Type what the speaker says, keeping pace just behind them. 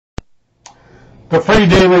The free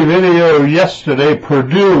daily video yesterday,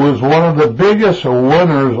 Purdue was one of the biggest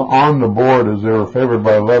winners on the board as they were favored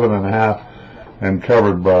by 11.5 and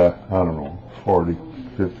covered by, I don't know, 40,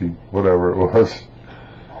 50, whatever it was.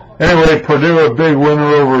 Anyway, Purdue a big winner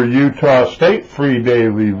over Utah State. Free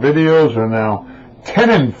daily videos are now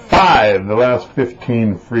 10-5, the last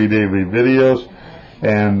 15 free daily videos.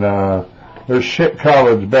 And there's shit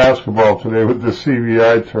college basketball today with the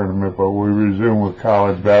CBI tournament, but we resume with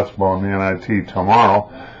college basketball and the NIT tomorrow.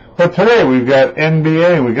 But today we've got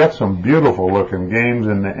NBA. We got some beautiful looking games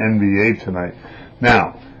in the NBA tonight.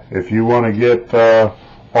 Now, if you want to get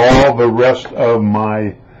all the rest of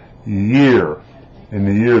my year, in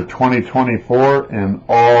the year 2024, and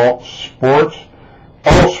all sports,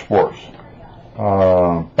 basketball,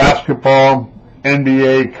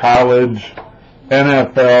 NBA, college,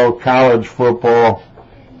 NFL, college football,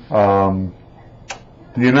 the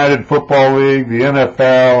United Football League, the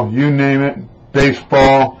NFL, you name it,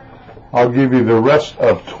 baseball. I'll give you the rest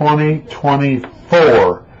of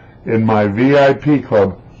 2024 in my VIP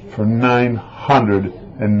club for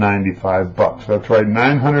 $995. That's right,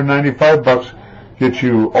 $995 gets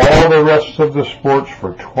you all the rest of the sports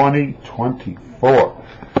for 2024.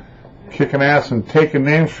 Kicking ass and taking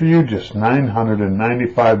names for you, just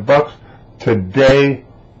 $995. Today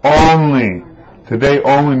only. Today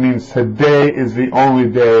only means today is the only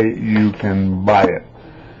day you can buy it.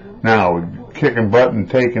 Now, kicking butt and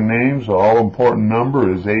taking names, the all-important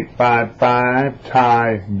number is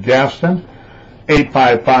 855-TY-GASTON,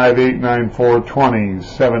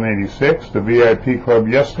 855-894-2786. The VIP club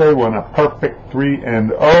yesterday won a perfect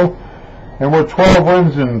 3-0, and we're 12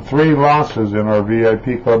 wins and 3 losses in our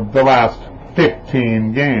VIP club the last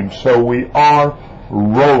 15 games. So we are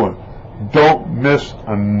rolling. Don't miss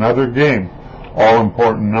another game.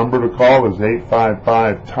 All-important number to call is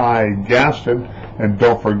 855-TY-GASTON. And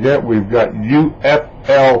don't forget, we've got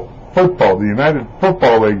UFL football. The United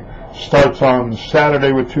Football League starts on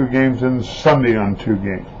Saturday with 2 games and Sunday on 2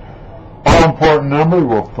 games. All-important number,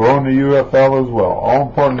 we'll throw in the UFL as well.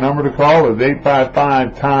 All-important number to call is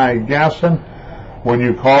 855-TY-GASTON. When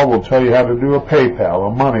you call, we'll tell you how to do a PayPal,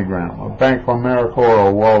 a MoneyGram, a Bank of America, or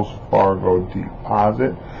a Wells Fargo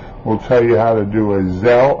deposit. We'll tell you how to do a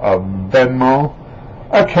Zelle, a Venmo,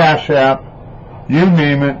 a Cash App, you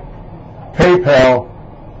name it, PayPal.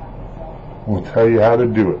 We'll tell you how to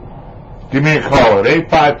do it. Give me a call at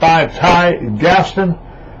 855-TY-GASTON,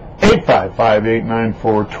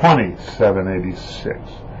 855-894-2786.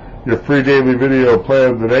 Your free daily video play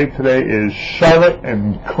of the day today is Charlotte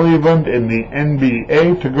and Cleveland in the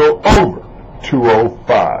NBA to go over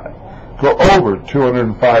 205. Go over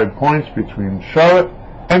 205 points between Charlotte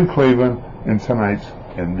and Cleveland in tonight's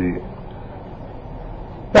NBA.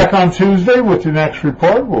 Back on Tuesday with your next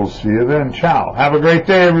report. We'll see you then. Ciao. Have a great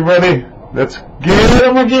day, everybody. Let's get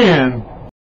them again.